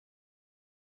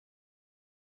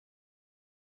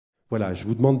Voilà, je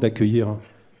vous demande d'accueillir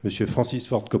Monsieur Francis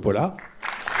Ford Coppola.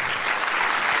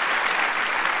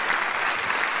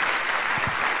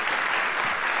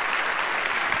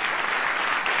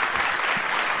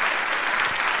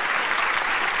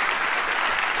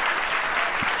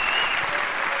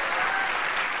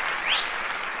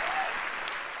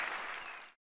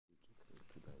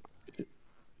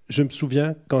 Je me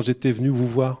souviens quand j'étais venu vous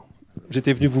voir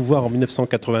en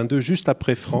 1982, juste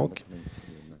après Franck,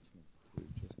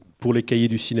 pour les cahiers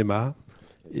du cinéma,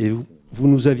 et vous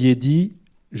nous aviez dit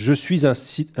 « Je suis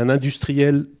un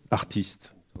industriel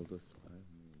artiste ».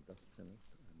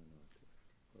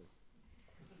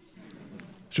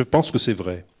 Je pense que c'est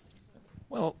vrai.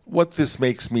 Well, what this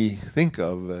makes me think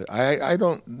of, I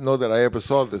don't know that I ever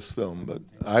saw this film, but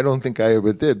I don't think I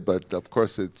ever did, but of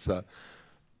course it's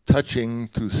touching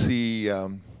to see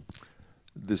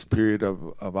this period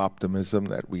of optimism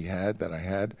that I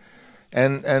had.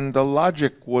 And the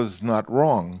logic was not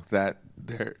wrong, that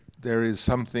there is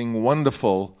something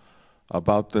wonderful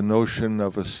about the notion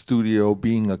of a studio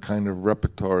being a kind of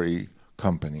repertory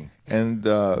company. And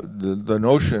the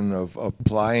notion of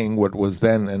applying what was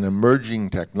then an emerging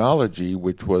technology,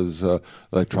 which was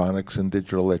electronics and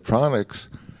digital electronics,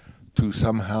 to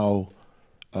somehow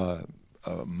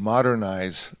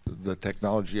modernize the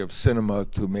technology of cinema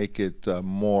to make it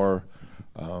more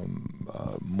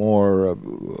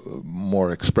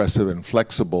expressive and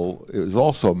flexible, it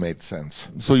also made sense.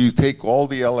 So you take all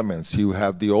the elements. You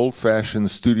have the old-fashioned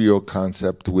studio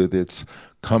concept with its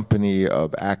company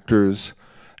of actors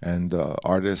and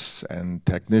artists and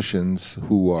technicians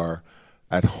who are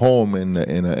at home in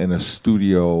a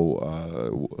studio,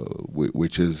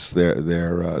 which is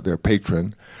their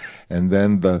patron, and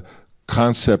then the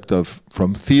concept of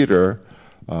from theater,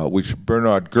 which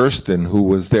Bernard Gersten, who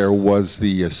was there, was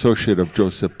the associate of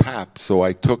Joseph Papp. So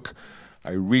I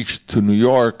reached to New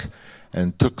York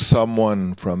and took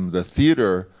someone from the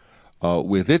theater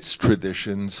with its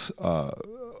traditions,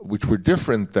 which were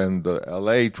different than the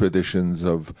LA traditions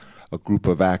of a group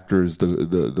of actors,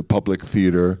 the public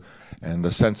theater, and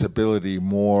the sensibility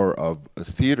more of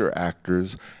theater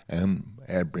actors, and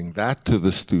bring that to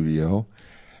the studio,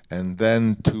 and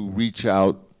then to reach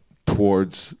out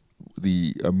towards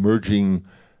the emerging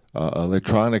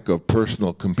electronic of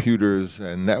personal computers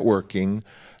and networking,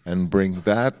 and bring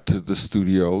that to the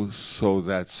studio so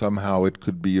that somehow it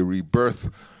could be a rebirth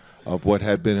of what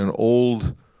had been an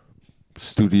old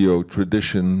studio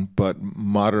tradition, but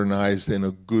modernized in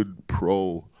a good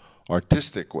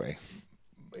pro-artistic way.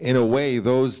 In a way,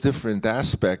 those different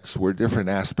aspects were different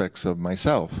aspects of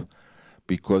myself,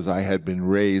 because I had been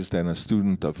raised and a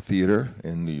student of theater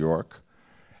in New York,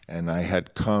 and I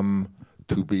had come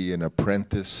to be an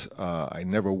apprentice. I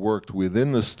never worked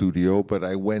within the studio, but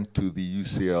I went to the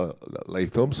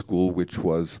UCLA Film School, which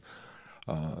was,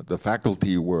 the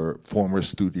faculty were former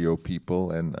studio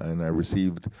people, and I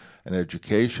received an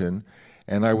education,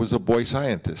 and I was a boy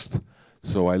scientist.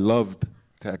 So I loved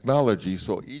technology,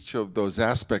 so each of those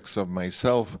aspects of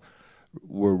myself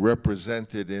were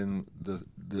represented in the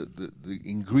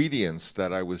ingredients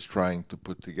that I was trying to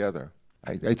put together.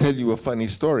 I tell you a funny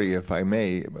story, if I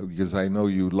may, because I know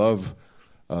you love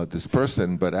this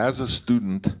person, but as a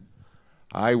student,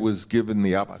 I was given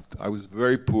I was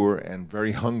very poor and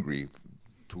very hungry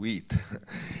to eat.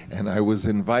 And I was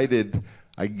invited,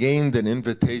 I gained an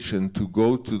invitation to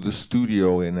go to the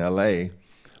studio in LA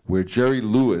where Jerry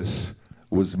Lewis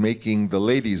was making The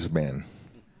Ladies' Man,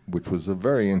 which was a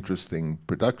very interesting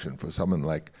production for someone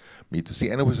like me to see.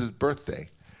 And it was his birthday.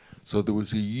 So there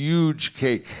was a huge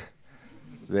cake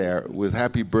there with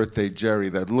Happy Birthday Jerry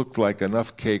that looked like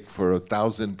enough cake for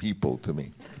 1,000 people to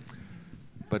me.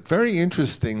 But very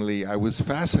interestingly, I was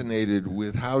fascinated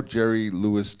with how Jerry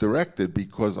Lewis directed,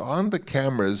 because on the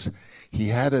cameras, he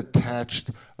had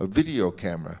attached a video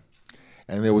camera.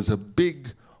 And there was a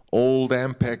big old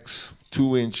Ampex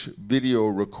 2-inch video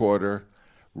recorder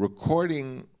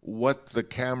recording what the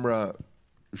camera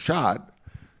shot.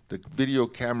 The video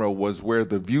camera was where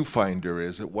the viewfinder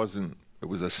is. It was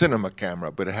a cinema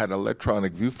camera, but it had an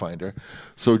electronic viewfinder.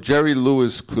 So Jerry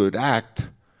Lewis could act,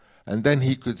 and then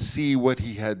he could see what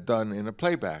he had done in a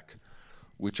playback,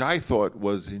 which I thought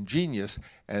was ingenious,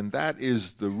 and that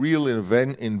is the real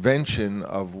invention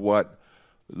of what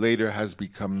later has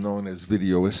become known as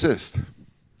video assist.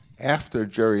 After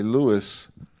Jerry Lewis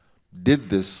did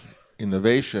this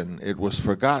innovation, it was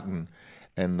forgotten,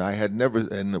 and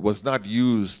it was not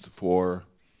used for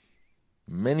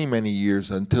many, many years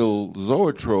until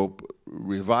Zoetrope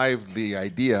revived the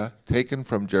idea taken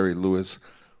from Jerry Lewis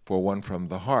for One from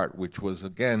the Heart, which was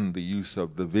again the use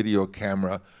of the video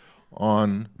camera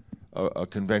on a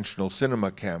conventional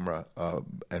cinema camera.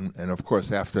 And of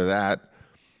course, after that,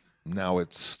 now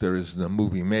there is a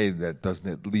movie made that doesn't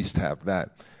at least have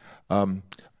that.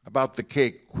 About the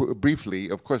cake, briefly,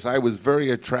 of course, I was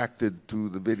very attracted to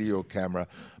the video camera,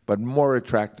 but more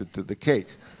attracted to the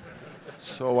cake.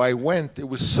 So I went, it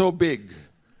was so big,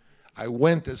 I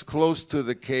went as close to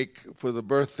the cake for the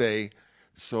birthday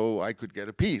so I could get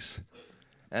a piece.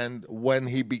 And when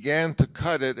he began to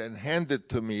cut it and hand it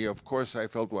to me, of course I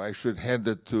felt, well, I should hand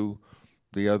it to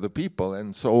the other people.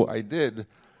 And so I did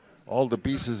all the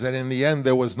pieces, and in the end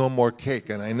there was no more cake,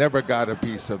 and I never got a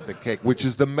piece of the cake, which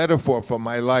is the metaphor for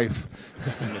my life.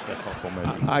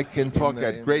 I can talk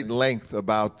at great length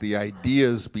about the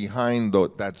ideas behind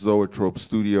that Zoetrope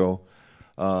studio.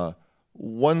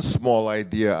 One small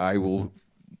idea I will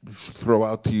throw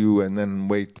out to you and then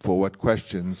wait for what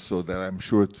questions, so that I'm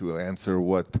sure to answer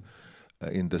what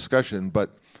in discussion.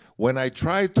 But when I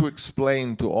tried to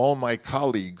explain to all my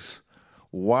colleagues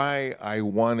why I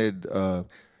wanted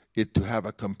it to have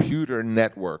a computer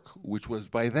network, which was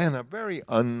by then a very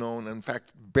unknown, in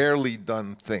fact, barely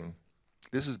done thing.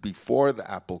 This is before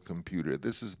the Apple computer.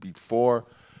 This is before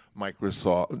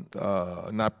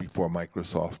Microsoft, not before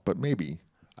Microsoft, but maybe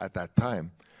at that time.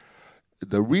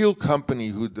 The real company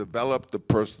who developed the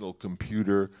personal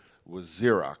computer was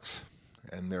Xerox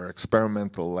and their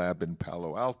experimental lab in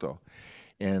Palo Alto.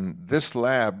 And this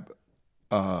lab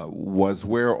was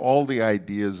where all the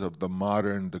ideas of the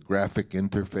graphic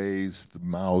interface, the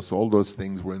mouse, all those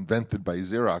things were invented by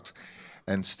Xerox.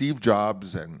 And Steve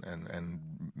Jobs and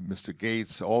Mr.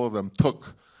 Gates, all of them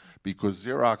took, because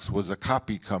Xerox was a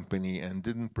copy company and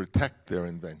didn't protect their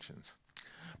inventions.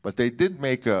 But they did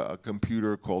make a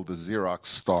computer called the Xerox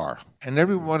Star. And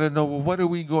everyone wanted to know, well, what are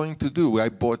we going to do? I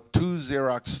bought 2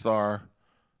 Xerox Star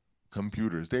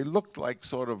computers. They looked like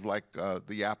sort of like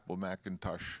the Apple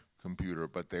Macintosh computer,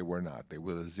 but they were not. They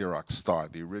were the Xerox Star,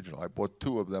 the original. I bought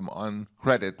 2 of them on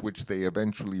credit, which they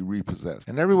eventually repossessed.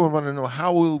 And everyone wanted to know,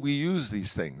 how will we use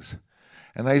these things?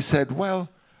 And I said, well,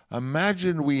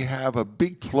 imagine we have a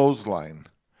big clothesline,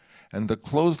 and the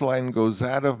clothesline goes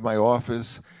out of my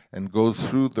office and goes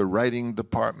through the writing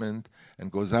department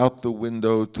and goes out the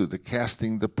window to the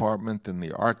casting department and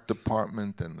the art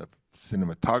department and the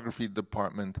cinematography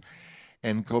department,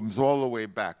 and comes all the way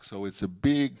back. So it's a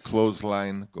big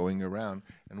clothesline going around.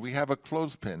 And we have a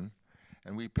clothespin,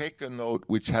 and we take a note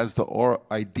which has the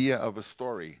idea of a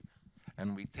story.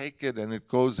 And we take it, and it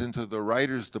goes into the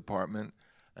writer's department,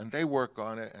 and they work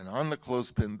on it. And on the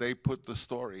clothespin, they put the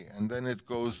story. And then it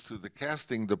goes to the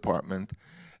casting department,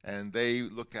 and they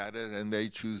look at it, and they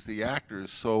choose the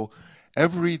actors. So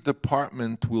every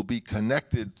department will be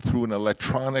connected through an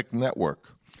electronic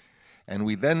network. And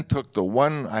we then took the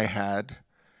one I had,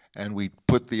 and we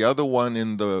put the other one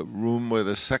in the room where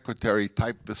the secretary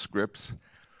typed the scripts,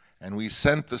 and we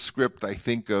sent the script, I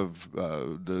think, of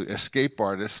the Escape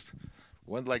Artist,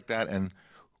 went like that, and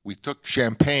we took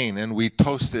champagne and we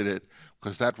toasted it,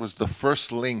 because that was the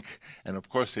first link, and of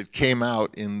course it came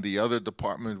out in the other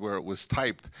department where it was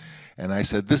typed. And I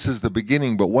said, this is the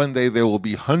beginning, but one day there will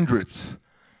be hundreds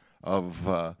of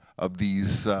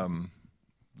these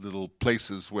little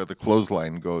places where the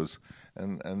clothesline goes.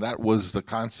 And that was the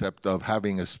concept of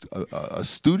having a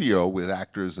studio with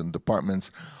actors and departments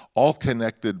all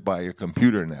connected by a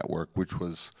computer network, which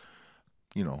was,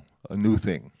 you know, a new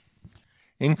thing.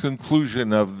 In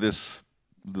conclusion of this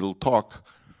little talk,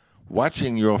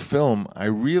 watching your film, I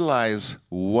realize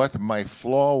what my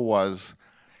flaw was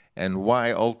and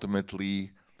why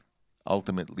ultimately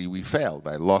we failed.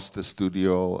 I lost the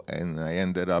studio, and I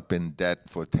ended up in debt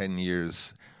for 10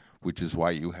 years, which is why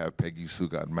you have Peggy Sue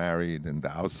Got Married and The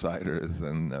Outsiders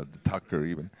and the Tucker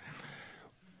even.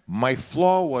 My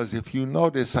flaw was, if you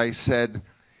notice, I said,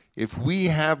 if we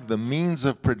have the means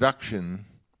of production,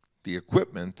 the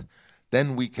equipment,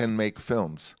 then we can make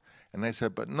films. And I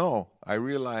said, but no, I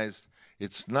realized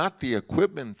it's not the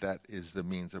equipment that is the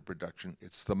means of production,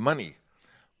 it's the money.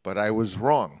 But I was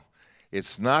wrong.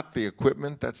 It's not the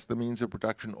equipment that's the means of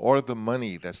production or the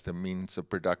money that's the means of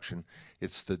production.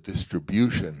 It's the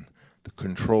distribution, the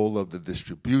control of the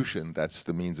distribution that's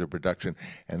the means of production.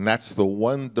 And that's the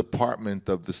one department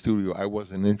of the studio I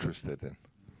wasn't interested in.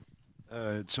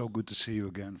 It's so good to see you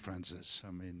again, Francis.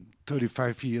 I mean,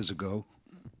 35 years ago,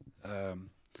 I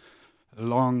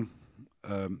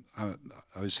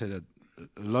would say that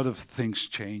a lot of things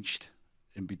changed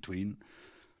in between.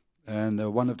 And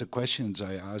one of the questions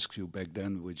I asked you back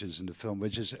then, which is in the film,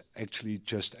 which is actually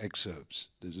just excerpts.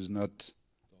 This is not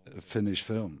a finished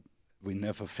film. We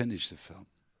never finished the film,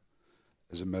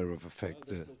 as a matter of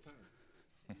fact.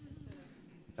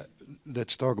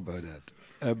 Let's talk about that.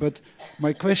 But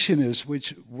my question is,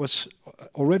 which was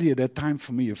already at that time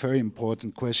for me a very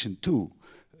important question too,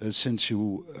 since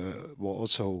you were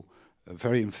also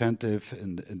very inventive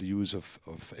in the use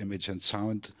of image and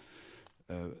sound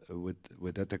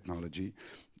with that technology.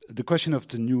 The question of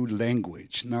the new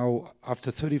language. Now,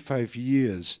 after 35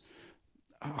 years,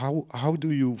 how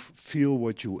do you feel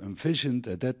what you envisioned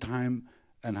at that time,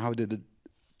 and how did it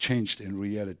change in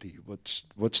reality?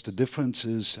 What's the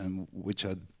differences, and which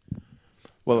are...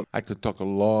 Well, I could talk a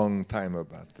long time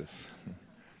about this.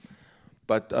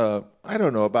 But I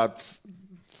don't know, about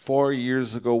 4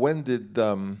 years ago, when did,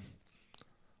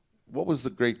 what was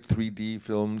the great 3D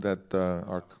film that,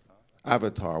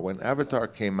 Avatar. When Avatar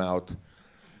came out,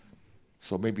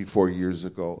 so maybe 4 years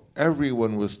ago,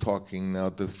 everyone was talking now,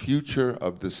 the future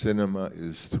of the cinema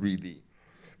is 3D.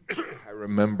 I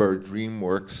remember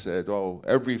DreamWorks said, oh,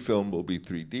 every film will be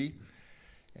 3D.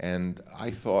 And I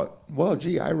thought, well,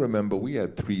 gee, I remember we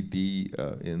had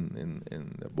 3D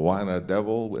in Moana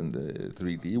Devil in the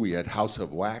 3D. We had House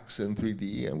of Wax in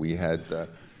 3D, and we had,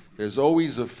 there's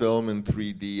always a film in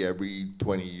 3D every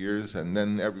 20 years, and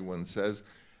then everyone says,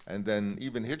 and then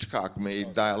even Hitchcock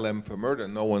made Dial M for Murder.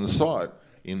 No one saw it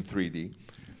in 3D.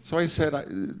 So I said,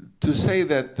 to say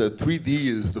that 3D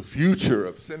is the future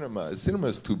of cinema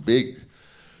is too big,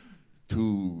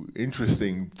 too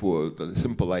interesting for the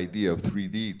simple idea of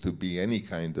 3D to be any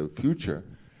kind of future.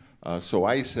 So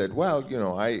I said, well, you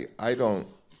know, I don't,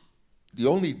 the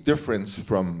only difference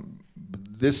from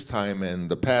this time and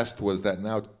the past was that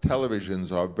now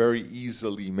televisions are very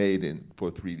easily made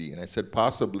for 3D. And I said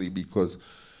possibly because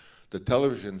the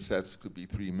television sets could be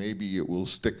 3D, maybe it will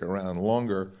stick around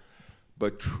longer.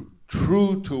 But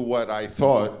true to what I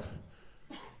thought,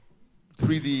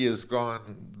 3D is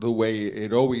gone the way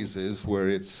it always is, where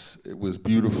it was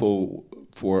beautiful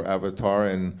for Avatar,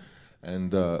 and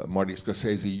Marty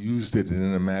Scorsese used it in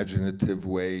an imaginative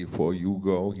way for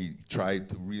Hugo. He tried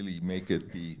to really make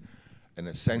it be an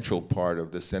essential part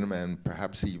of the cinema, and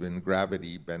perhaps even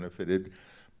Gravity benefited.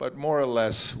 But more or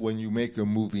less, when you make a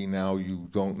movie now, you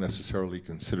don't necessarily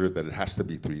consider that it has to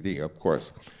be 3D, of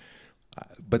course.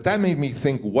 But that made me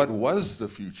think, what was the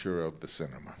future of the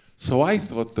cinema? So I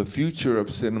thought the future of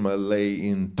cinema lay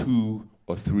in 2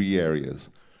 or 3 areas.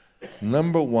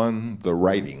 Number one, the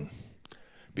writing.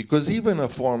 Because even a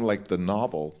form like the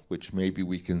novel, which maybe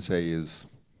we can say is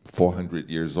 400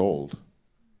 years old,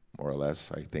 more or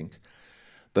less, I think,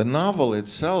 the novel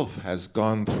itself has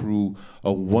gone through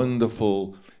a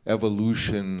wonderful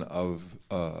evolution of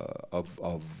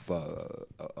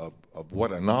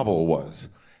what a novel was.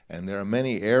 And there are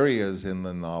many areas in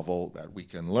the novel that we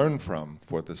can learn from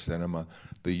for the cinema.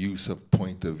 The use of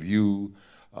point of view,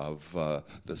 of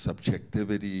the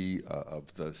subjectivity,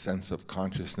 of the sense of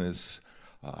consciousness.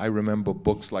 I remember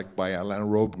books like by Alain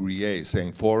Robbe-Grillet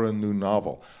saying, for a new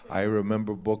novel. I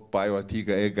remember a book by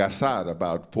Ortega y Gasset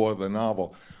about for the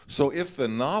novel. So if the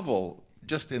novel,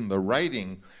 just in the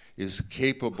writing, is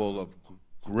capable of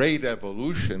great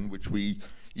evolution, which we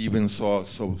even saw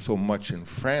so much in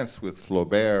France with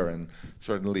Flaubert, and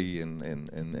certainly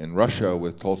in Russia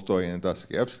with Tolstoy and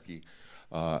Dostoevsky,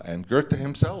 and Goethe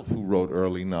himself, who wrote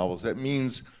early novels. That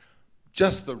means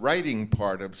just the writing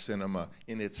part of cinema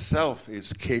in itself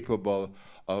is capable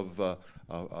of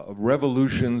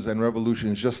revolutions, and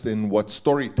revolutions just in what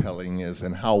storytelling is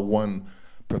and how one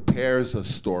prepares a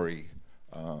story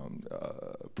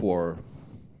for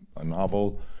a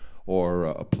novel or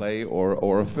a play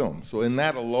or a film. So in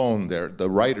that alone, the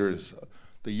writers,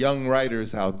 the young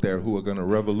writers out there who are going to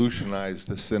revolutionize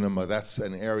the cinema, that's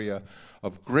an area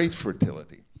of great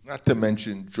fertility. Not to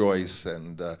mention Joyce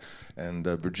and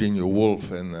Virginia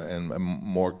Woolf and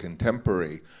more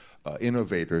contemporary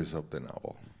innovators of the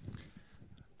novel.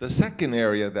 The second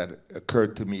area that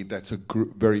occurred to me that's a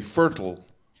very fertile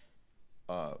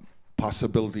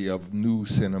possibility of new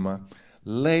cinema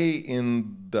lay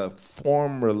in the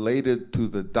form related to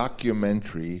the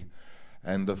documentary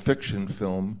and the fiction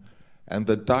film, and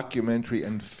the documentary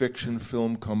and fiction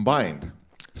film combined,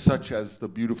 such as the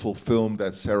beautiful film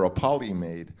that Sarah Polley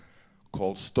made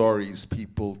called Stories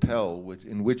People Tell,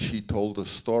 in which she told a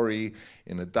story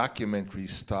in a documentary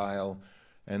style,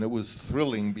 and it was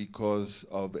thrilling because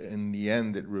in the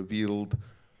end it revealed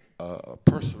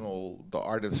the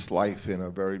artist's life in a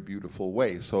very beautiful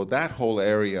way. So that whole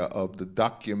area of the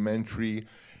documentary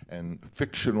and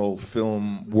fictional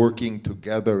film working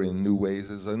together in new ways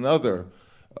is another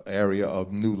area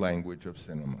of new language of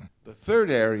cinema. The third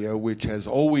area, which has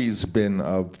always been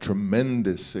of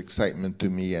tremendous excitement to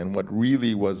me and what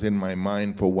really was in my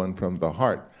mind for one from the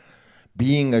heart,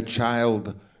 being a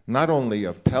child not only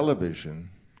of television,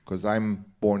 because I'm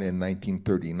born in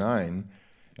 1939,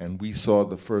 And we saw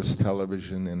the first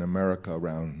television in America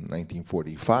around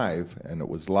 1945, and it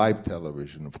was live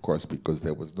television, of course, because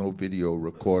there was no video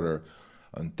recorder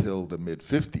until the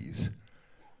mid-50s.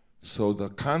 So the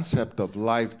concept of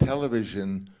live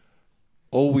television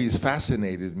always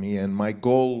fascinated me, and my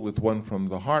goal with One from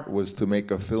the Heart was to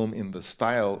make a film in the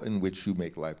style in which you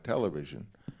make live television.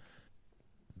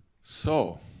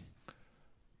 So,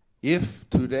 if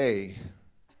today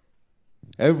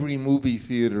every movie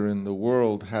theater in the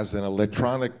world has an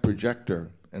electronic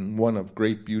projector and one of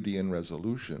great beauty and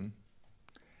resolution,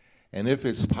 and if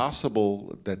it's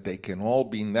possible that they can all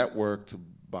be networked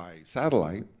by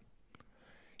satellite,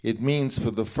 it means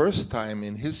for the first time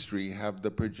in history have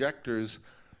the projectors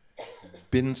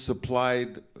been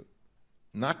supplied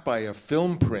not by a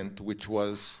film print, which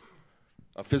was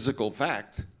a physical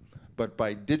fact, but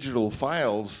by digital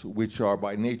files, which are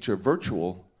by nature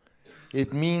virtual.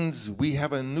 It means we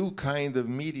have a new kind of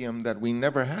medium that we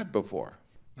never had before.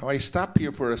 Now I stop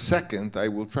here for a second. I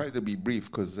will try to be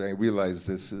brief because I realize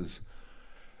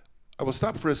I will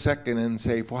stop for a second and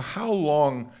say, for how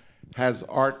long has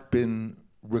art been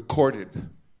recorded?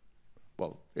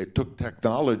 Well, it took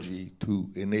technology to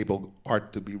enable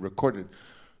art to be recorded.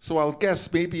 So I'll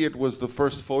guess maybe it was the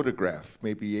first photograph,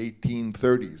 maybe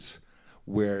 1830s,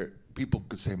 where people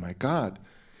could say, my God,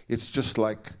 it's just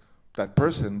like that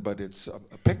person, but it's a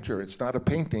picture. It's not a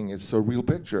painting, it's a real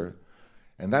picture.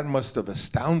 And that must have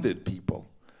astounded people.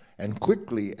 And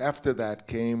quickly after that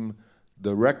came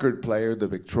the record player, the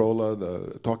Victrola,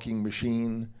 the talking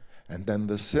machine, and then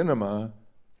the cinema,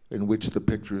 in which the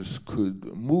pictures could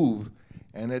move.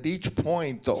 And at each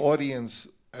point, the audience,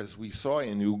 as we saw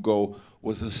in Hugo,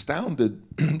 was astounded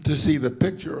to see the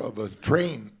picture of a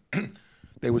train.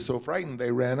 They were so frightened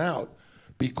they ran out,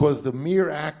 because the mere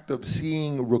act of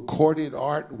seeing recorded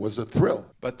art was a thrill.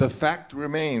 But the fact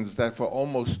remains that for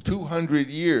almost 200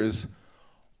 years,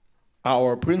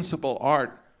 our principal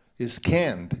art is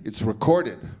canned, it's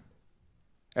recorded.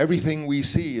 Everything we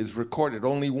see is recorded.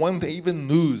 Only one thing, even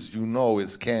news you know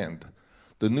is canned.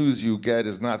 The news you get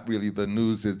is not really the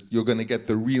news. You're going to get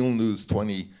the real news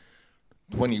 20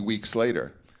 weeks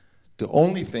later. The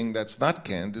only thing that's not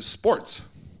canned is sports,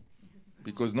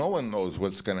 because no one knows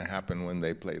what's going to happen when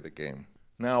they play the game.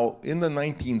 Now, in the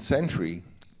 19th century,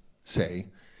 say,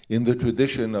 in the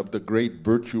tradition of the great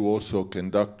virtuoso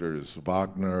conductors,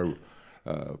 Wagner,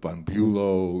 von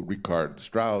Bülow, Richard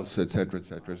Strauss, etc.,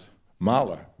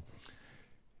 Mahler,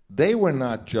 they were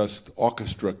not just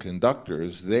orchestra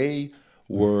conductors. They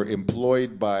were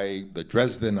employed by the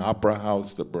Dresden Opera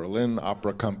House, the Berlin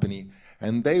Opera Company,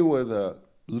 and they were the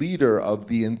leader of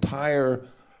the entire,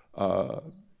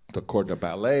 the corps de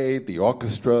ballet, the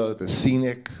orchestra, the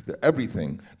scenic,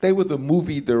 everything. They were the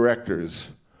movie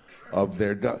directors of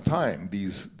their time,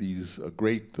 these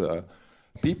great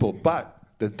people. But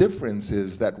the difference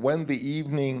is that when the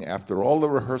evening, after all the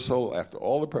rehearsal, after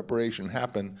all the preparation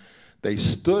happened, they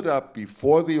stood up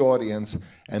before the audience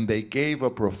and they gave a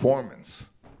performance,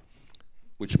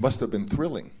 which must have been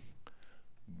thrilling.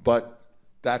 But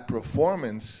that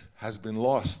performance has been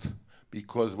lost,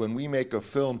 because when we make a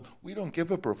film, we don't give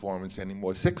a performance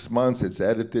anymore. 6 months, it's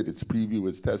edited, it's previewed,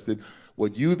 it's tested.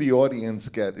 What you, the audience,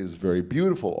 get is very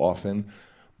beautiful often,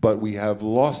 but we have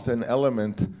lost an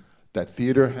element that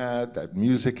theater had, that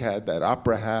music had, that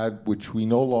opera had, which we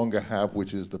no longer have,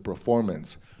 which is the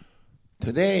performance.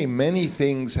 Today, many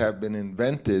things have been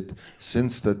invented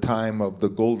since the time of the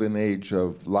golden age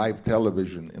of live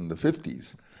television in the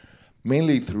 50s,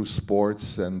 mainly through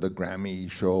sports and the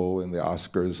Grammy show and the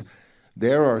Oscars.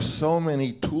 There are so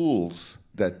many tools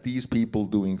that these people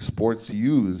doing sports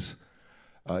use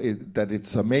that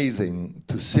it's amazing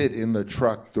to sit in the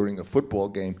truck during a football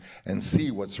game and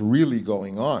see what's really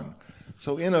going on.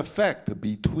 So in effect,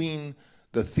 between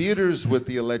the theaters with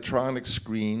the electronic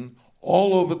screen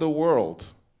all over the world,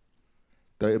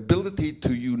 the ability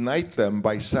to unite them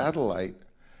by satellite,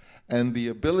 and the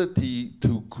ability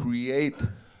to create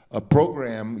a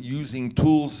program using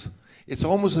tools, it's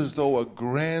almost as though a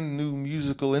brand new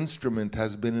musical instrument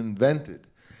has been invented.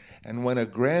 And when a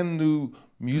brand new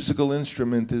musical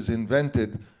instrument is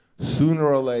invented, sooner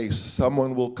or later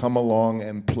someone will come along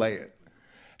and play it.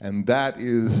 And that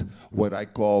is what I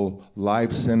call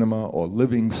live cinema or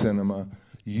living cinema,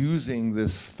 using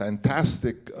this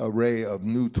fantastic array of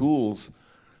new tools,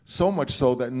 so much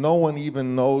so that no one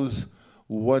even knows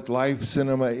what live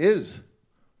cinema is,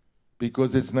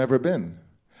 because it's never been.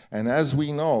 And as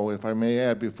we know, if I may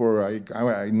add before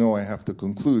I know I have to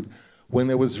conclude, when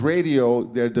there was radio,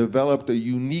 there developed a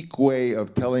unique way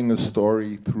of telling a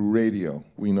story through radio,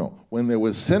 we know. When there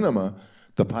was cinema,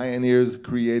 The pioneers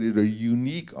created a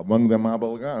unique, among them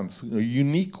Abalgans, a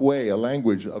unique way, a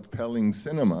language of telling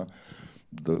cinema.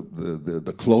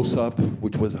 The close-up,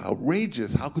 which was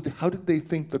outrageous. How did they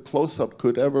think the close-up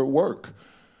could ever work?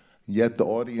 Yet the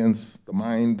audience, the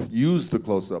mind, used the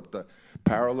close-up. The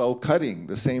parallel cutting,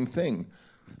 the same thing.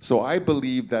 So I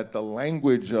believe that the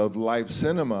language of live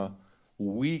cinema,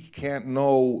 we can't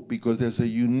know because there's a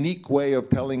unique way of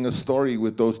telling a story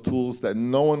with those tools that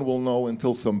no one will know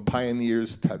until some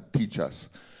pioneers teach us.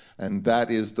 And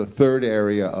that is the third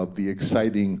area of the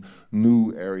exciting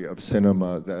new area of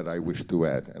cinema that I wish to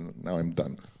add. And now I'm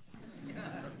done.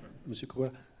 Monsieur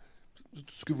Coppola,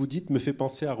 ce que vous dites me fait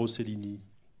penser à Rossellini.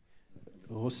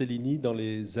 Rossellini, dans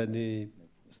les années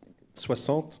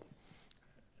 60,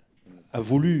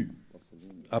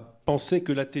 a pensé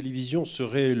que la télévision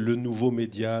serait le nouveau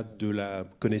média de la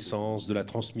connaissance, de la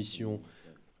transmission.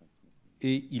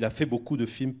 Et il a fait beaucoup de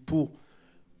films pour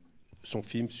son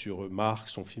film sur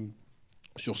Marx, son film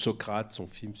sur Socrate, son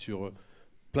film sur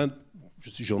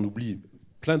j'en oublie,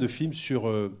 plein de films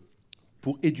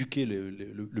pour éduquer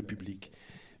le public.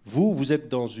 Vous êtes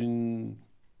dans une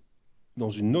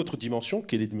autre dimension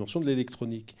qui est la dimension de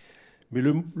l'électronique. Mais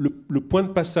le point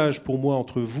de passage pour moi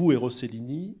entre vous et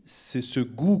Rossellini, c'est ce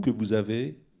goût que vous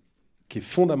avez qui est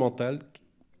fondamental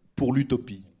pour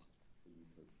l'utopie.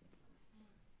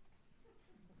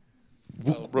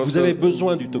 Vous avez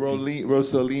besoin d'utopie.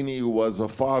 Rossellini was a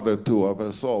father to of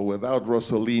us all. Without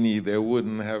Rossellini, there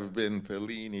wouldn't have been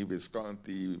Fellini,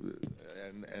 Visconti,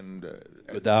 and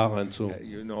Godard and so.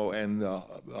 You know, and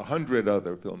 100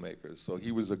 other filmmakers. So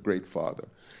he was a great father.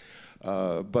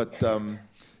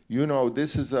 You know,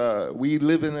 we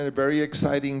live in a very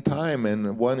exciting time,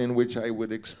 and one in which I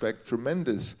would expect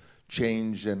tremendous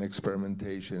change and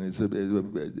experimentation.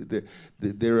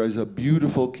 There is a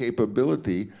beautiful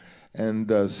capability,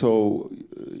 and so,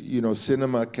 you know,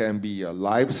 cinema can be a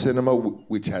live cinema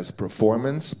which has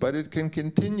performance, but it can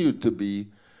continue to be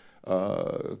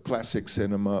classic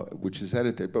cinema which is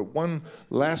edited. But one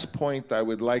last point I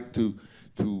would like to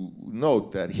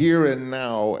note that here and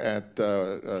now at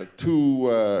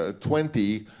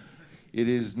 2:20, it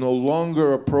is no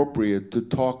longer appropriate to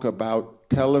talk about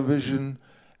television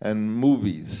and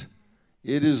movies.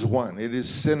 It is one, it is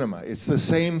cinema. It's the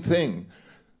same thing,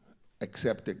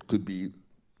 except it could be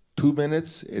 2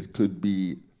 minutes, it could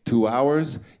be 2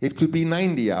 hours, it could be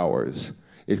 90 hours.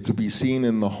 It could be seen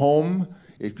in the home,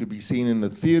 it could be seen in the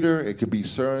theater, it could be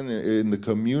seen in the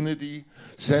community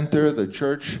center, the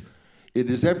church. It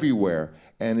is everywhere,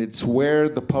 and it's where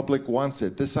the public wants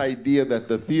it. This idea that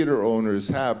the theater owners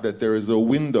have, that there is a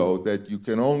window, that you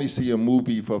can only see a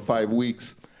movie for 5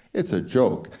 weeks, it's a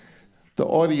joke. The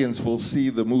audience will see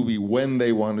the movie when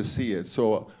they want to see it.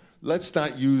 So let's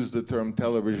not use the term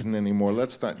television anymore.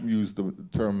 Let's not use the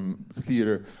term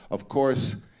theater. Of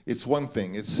course, it's one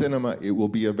thing. It's cinema. It will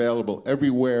be available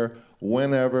everywhere,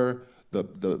 whenever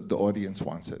the audience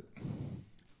wants it.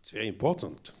 It's very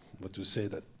important what you say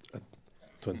that.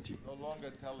 20. No longer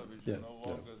television, no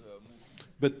longer movie.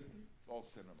 But, all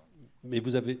cinema. Mais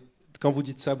quand vous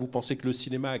dites ça, vous pensez que le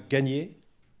cinéma a gagné?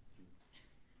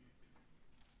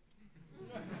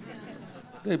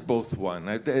 They both won.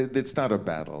 It's not a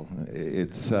battle.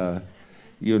 It's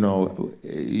you know,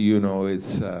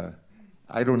 it's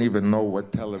I don't even know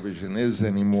what television is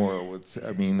anymore. Or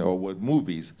what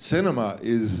movies. Cinema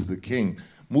is the king.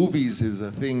 Movies is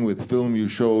a thing with film you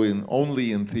show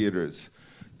only in theaters.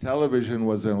 Television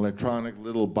was an electronic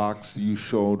little box you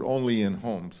showed only in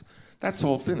homes. That's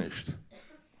all finished.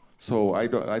 So I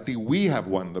think we have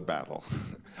won the battle.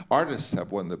 Artists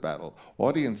have won the battle.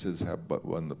 Audiences have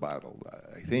won the battle,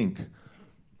 I think.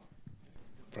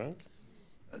 Frank?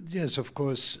 Yes, of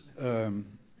course.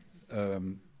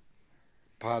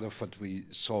 Part of what we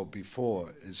saw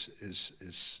before is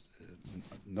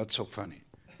not so funny,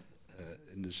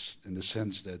 in the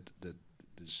sense that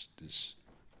this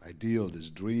ideal,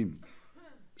 this dream,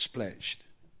 splashed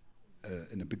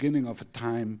in the beginning of a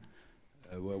time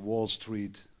where Wall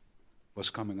Street was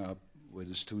coming up, where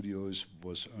the studios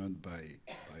was earned by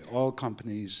oil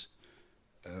companies.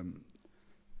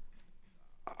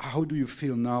 How do you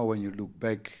feel now when you look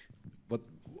back?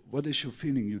 What is your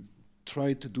feeling? You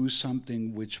tried to do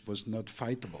something which was not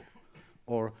fightable,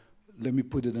 or let me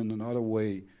put it in another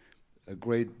way. A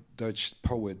great Dutch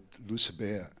poet,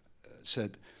 Lucebert,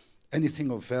 said,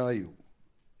 anything of value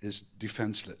is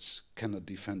defenseless, cannot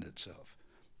defend itself.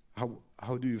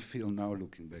 How do you feel now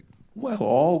looking back? Well,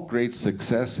 all great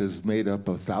success is made up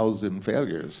of 1,000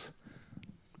 failures.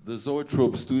 The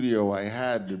Zoetrope studio I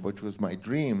had, which was my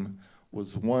dream,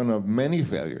 was one of many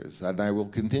failures, and I will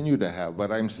continue to have,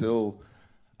 but I'm still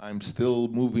I'm still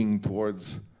moving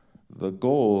towards the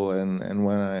goal, and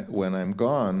when I'm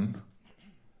gone,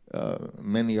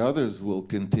 many others will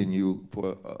continue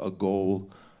for a goal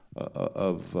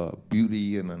of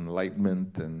beauty and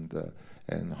enlightenment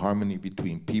and harmony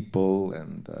between people,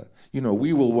 and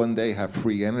we will one day have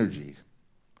free energy.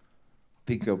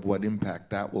 Think of what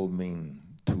impact that will mean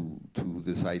to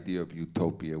this idea of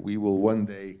utopia. We will one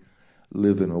day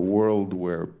live in a world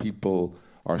where people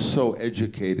are so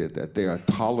educated that they are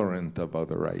tolerant of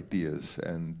other ideas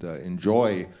and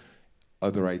enjoy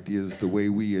other ideas the way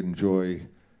we enjoy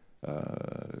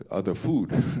other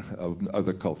food of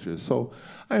other cultures. So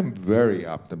I'm very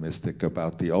optimistic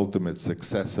about the ultimate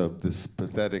success of this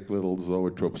pathetic little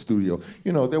zoetrope studio.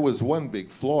 There was one big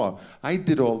flaw. I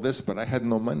did all this, but I had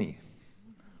no money.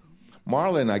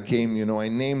 Marlon, I came, I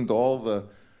named all the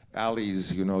alleys,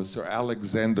 Sir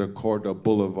Alexander Korda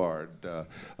Boulevard,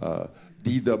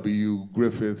 D.W.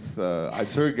 Griffith,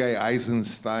 Sergei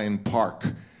Eisenstein Park,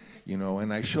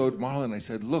 and I showed Marlon, I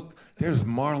said, look, there's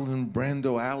Marlon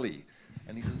Brando Alley.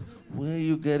 And he says, where are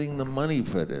you getting the money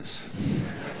for this?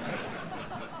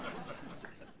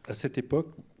 À cette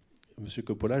époque, Monsieur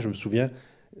Coppola, je me souviens,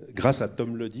 grâce à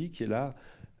Tom Loddy qui est là,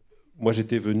 moi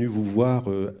j'étais venu vous voir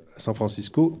à San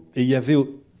Francisco, et il y avait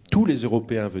tous les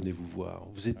Européens venaient vous voir.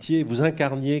 Vous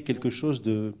incarniez quelque chose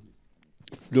de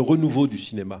le renouveau du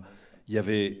cinéma. Il y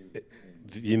avait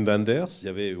Wim Wenders, il y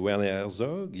avait Werner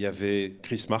Herzog, il y avait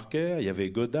Chris Marker, il y avait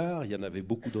Godard, il y en avait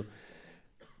beaucoup d'autres.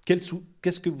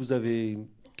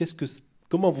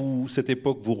 Comment cette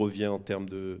époque vous revient en termes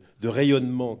de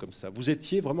rayonnement comme ça? Vous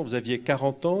aviez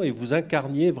 40 ans et vous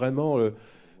incarniez vraiment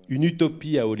une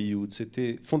utopie à Hollywood.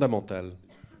 C'était fondamental.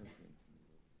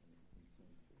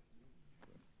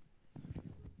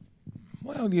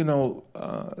 Well,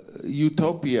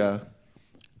 utopia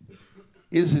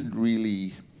isn't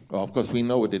really, well, of course we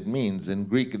know what it means. In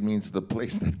Greek it means the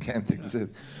place that can't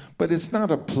exist. But it's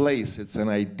not a place, it's an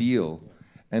ideal.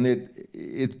 And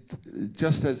it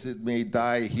just as it may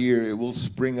die here, it will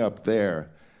spring up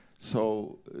there.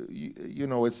 So,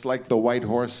 it's like the white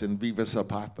horse in Viva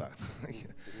Zapata.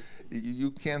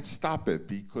 You can't stop it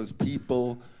because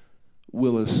people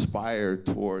will aspire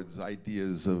towards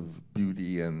ideas of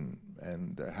beauty and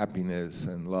happiness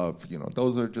and love.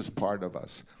 Those are just part of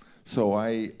us. So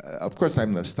of course,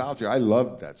 I'm nostalgic. I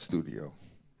loved that studio.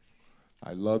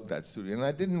 And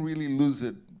I didn't really lose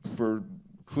it for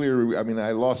clear. I mean,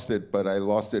 I lost it, but I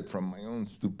lost it from my own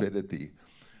stupidity.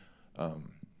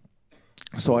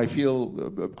 So I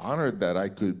feel honored that I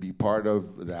could be part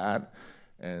of that.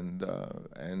 And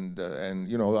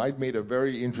I'd made a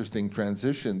very interesting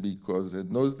transition because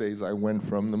in those days I went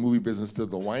from the movie business to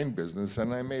the wine business,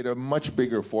 and I made a much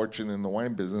bigger fortune in the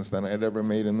wine business than I had ever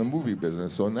made in the movie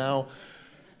business. So now,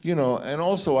 and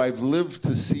also I've lived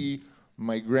to see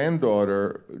my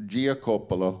granddaughter, Gia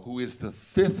Coppola, who is the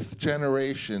 5th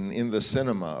generation in the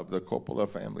cinema of the Coppola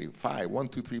family, 1,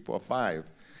 2, 3, 4, 5,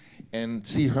 and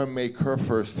see her make her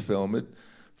first film. It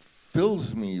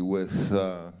fills me with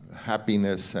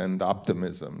happiness and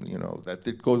optimism, that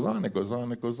it goes on, it goes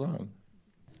on, it goes on.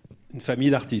 Une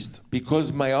famille d'artistes.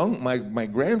 Because my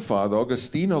grandfather,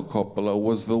 Agostino Coppola,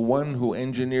 was the one who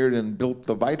engineered and built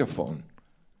the Vitaphone.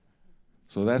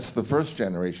 So that's the first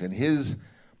generation.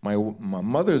 My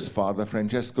mother's father,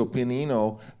 Francesco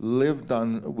Pinino, lived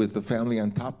with the family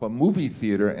on top of a movie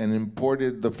theater and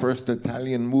imported the first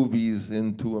Italian movies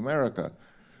into America.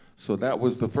 So that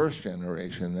was the first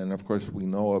generation. And of course, we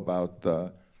know about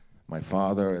my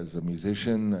father as a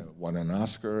musician, won an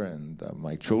Oscar, and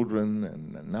my children,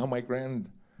 and now my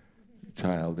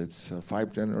grandchild. It's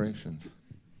 5 generations.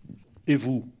 Et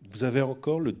vous avez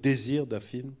encore le désir d'un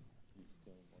film?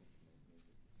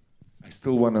 I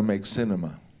still want to make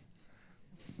cinema.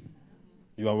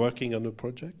 You are working on a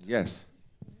project? Yes.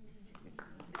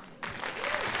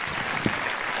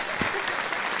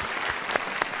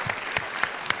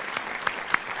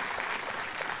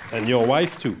 And your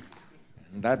wife too.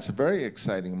 That's very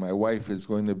exciting. My wife is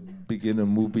going to begin a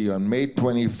movie on May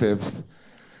 25th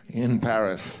in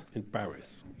Paris. In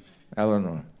Paris.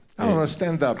 Eleanor,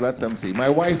 stand up, let them see. My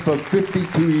wife of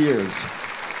 52 years.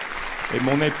 Et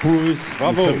mon épouse,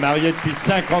 Bravo. Nous sommes mariés depuis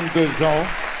 52 ans.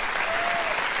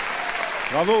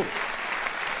 Bravo.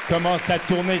 Commence à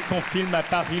tourner son film à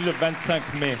Paris le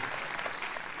 25 mai.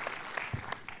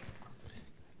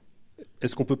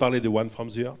 Est-ce qu'on peut parler de One from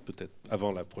the Earth, peut-être,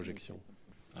 avant la projection?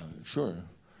 Sure.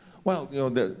 Well,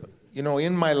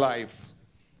 in my life,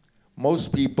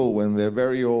 most people, when they're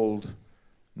very old,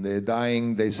 they're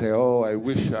dying, they say, oh, I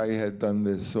wish I had done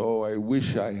this. Oh, I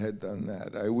wish I had done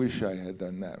that. I wish I had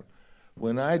done that.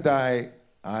 When I die,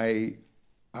 I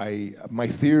my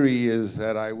theory is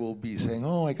that I will be saying,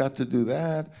 oh, I got to do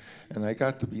that, and I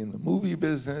got to be in the movie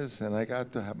business, and I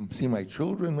got to see my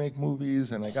children make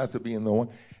movies, and I got to be in the one,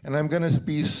 and I'm going to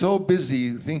be so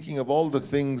busy thinking of all the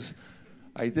things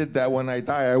I did that when I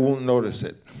die, I won't notice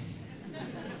it.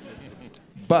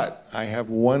 But I have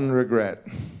one regret,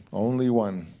 only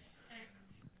one.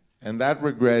 And that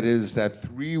regret is that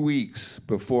 3 weeks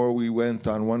before we went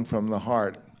on One from the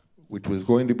Heart, which was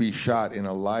going to be shot in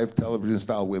a live television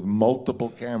style with multiple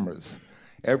cameras.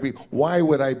 Why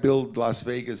would I build Las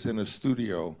Vegas in a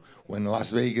studio when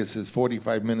Las Vegas is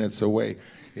 45 minutes away?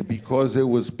 Because it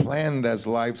was planned as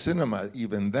live cinema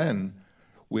even then,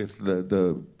 with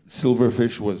the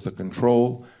Silverfish was the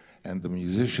control, and the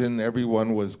musician,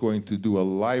 everyone was going to do a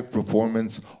live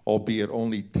performance, albeit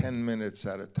only 10 minutes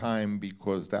at a time,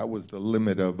 because that was the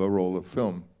limit of a roll of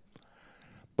film.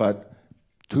 But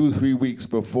 2-3 weeks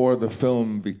before the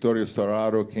film, Vittorio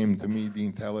Storaro came to me,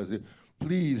 Dean Taylor, said,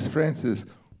 please, Francis,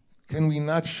 can we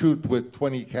not shoot with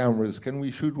 20 cameras? Can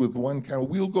we shoot with 1 camera?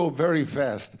 We'll go very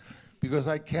fast, because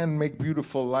I can't make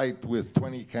beautiful light with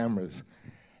 20 cameras.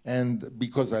 And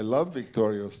because I love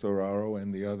Vittorio Storaro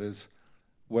and the others,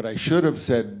 what I should have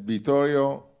said,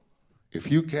 Vittorio,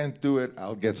 if you can't do it,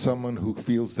 I'll get someone who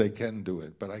feels they can do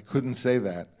it. But I couldn't say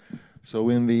that. So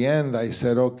in the end, I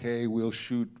said, okay, we'll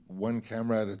shoot 1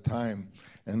 camera at a time.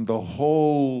 And the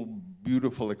whole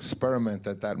beautiful experiment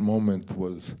at that moment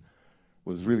was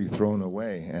really thrown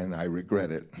away, and I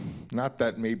regret it. Not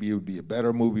that maybe it would be a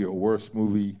better movie or worse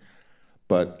movie,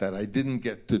 but that I didn't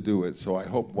get to do it. So I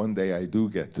hope one day I do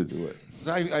get to do it.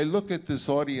 I look at this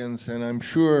audience, and I'm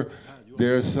sure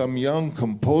there's some young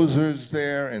composers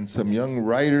there, and some young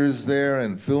writers there,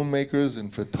 and filmmakers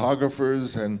and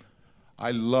photographers, and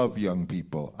I love young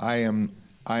people. I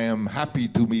am happy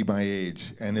to be my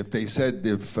age, and if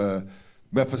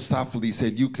Mephistopheles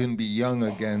said, you can be young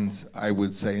again, I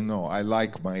would say, no, I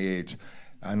like my age.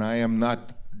 And I am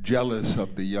not jealous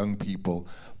of the young people,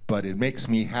 but it makes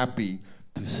me happy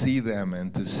to see them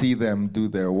and to see them do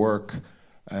their work.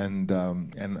 And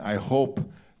I hope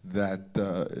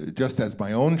that just as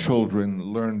my own children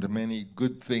learned many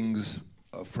good things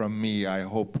from me, I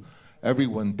hope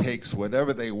everyone takes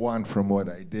whatever they want from what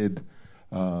I did.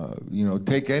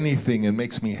 Take anything, it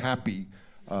makes me happy.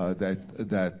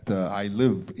 That I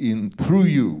live through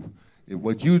you,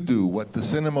 what you do, what the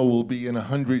cinema will be in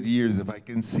 100 years. If I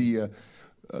can see a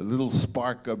little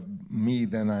spark of me,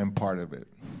 then I'm part of it.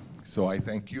 So I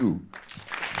thank you.